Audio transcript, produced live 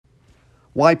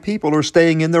Why people are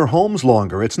staying in their homes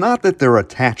longer. It's not that they're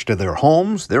attached to their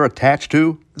homes, they're attached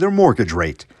to their mortgage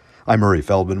rate. I'm Murray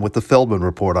Feldman with the Feldman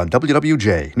Report on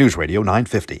WWJ News Radio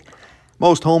 950.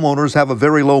 Most homeowners have a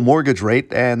very low mortgage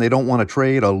rate, and they don't want to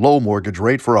trade a low mortgage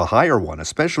rate for a higher one,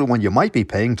 especially when you might be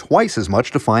paying twice as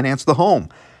much to finance the home.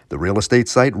 The real estate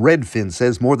site Redfin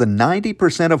says more than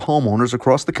 90% of homeowners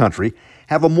across the country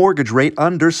have a mortgage rate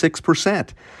under 6%.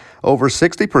 Over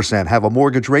 60% have a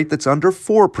mortgage rate that's under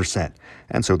 4%,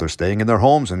 and so they're staying in their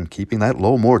homes and keeping that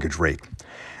low mortgage rate.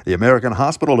 The American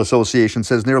Hospital Association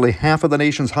says nearly half of the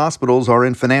nation's hospitals are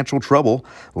in financial trouble.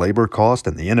 Labor cost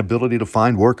and the inability to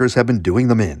find workers have been doing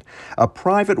them in. A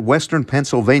private Western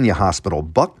Pennsylvania hospital,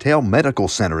 Bucktail Medical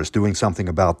Center, is doing something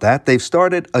about that. They've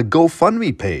started a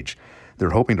GoFundMe page. They're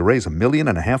hoping to raise $1.5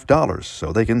 million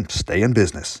so they can stay in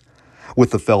business.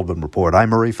 With the Feldman Report, I'm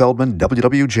Murray Feldman,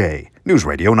 WWJ News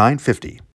Radio 950.